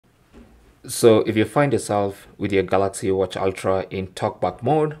So if you find yourself with your Galaxy Watch Ultra in TalkBack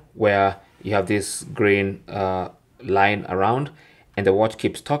mode, where you have this green line around and the watch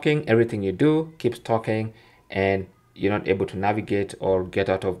keeps talking, everything you do keeps talking, and you're not able to navigate or get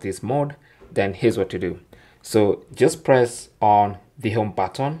out of this mode, then here's what to do. So just press on the home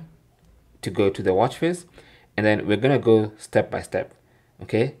button to go to the watch face, and then we're going to go step by step.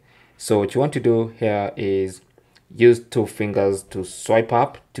 Okay, so what you want to do here is use 2 fingers to swipe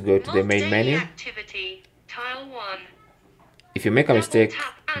up to go to the main menu. Activity, tile 1. If you make a mistake,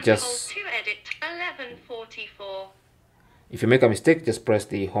 just if you make a mistake, just press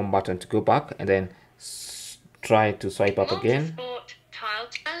the home button to go back, and then try to swipe up again. Tile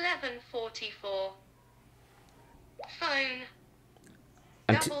 11:44. Phone.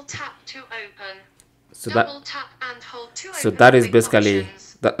 Double tap to open. So double tap and hold to so open that is quick basically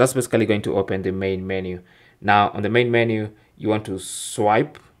options. that's basically going to open the main menu. Now on the main menu, you want to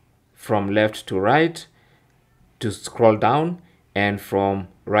swipe from left to right to scroll down, and from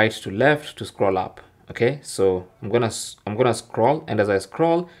right to left to scroll up. Okay, so I'm gonna scroll, and as I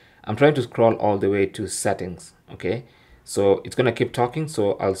scroll, I'm trying to scroll all the way to settings. Okay, so it's gonna keep talking,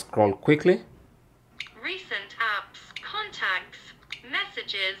 so I'll scroll quickly. Recent apps, contacts,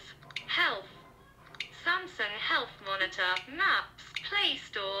 messages, health, Samsung Health Monitor, Maps, Play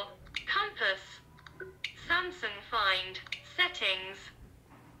Store, Compass, Samsung Find, Settings.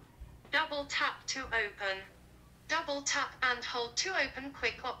 Double tap to open. Double tap and hold to open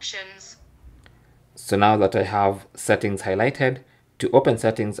quick options. So now that I have settings highlighted, to open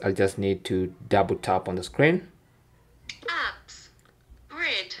settings, I'll just need to double tap on the screen. Apps,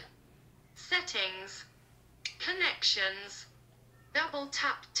 grid, settings, connections. Double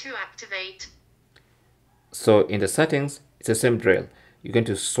tap to activate. So in the settings, it's the same drill. You're going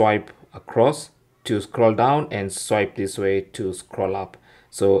to swipe across to scroll down and swipe this way to scroll up.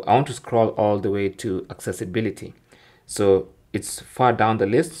 So I want to scroll all the way to accessibility. So it's far down the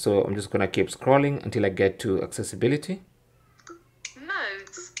list, so I'm just going to keep scrolling until I get to accessibility.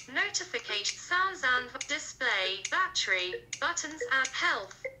 Modes, notification, sounds and display, battery, buttons and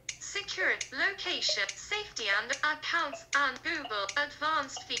health, security, location, safety and accounts and Google,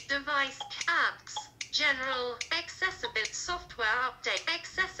 advanced device, apps, general, accessibility, software update,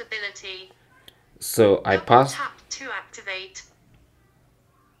 accessibility. So I passed. Tap to activate.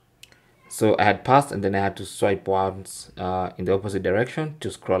 So I had passed, and then I had to swipe once in the opposite direction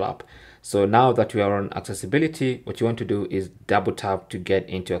to scroll up. So now that we are on accessibility, what you want to do is double tap to get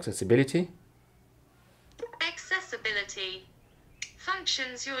into accessibility. Accessibility.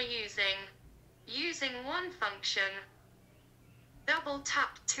 Functions you're using. Using one function. Double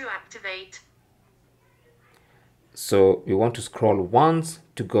tap to activate. So we want to scroll once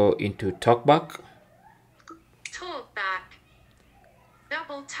to go into TalkBack. TalkBack.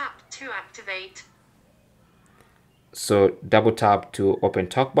 Double tap to activate. So double tap to open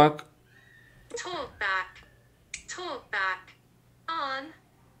TalkBack. TalkBack. TalkBack. On.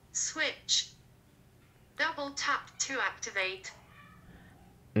 Switch. Double tap to activate.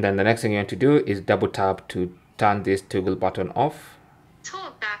 And then the next thing you want to do is double tap to turn this toggle button off.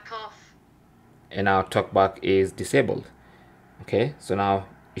 TalkBack off. And now TalkBack is disabled. Okay, so now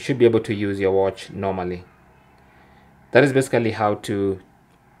you should be able to use your watch normally. That is basically how to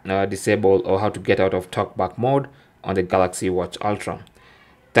disable or how to get out of TalkBack mode on the Galaxy Watch Ultra.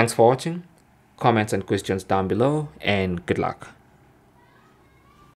 Thanks for watching. Comments and questions down below, and good luck.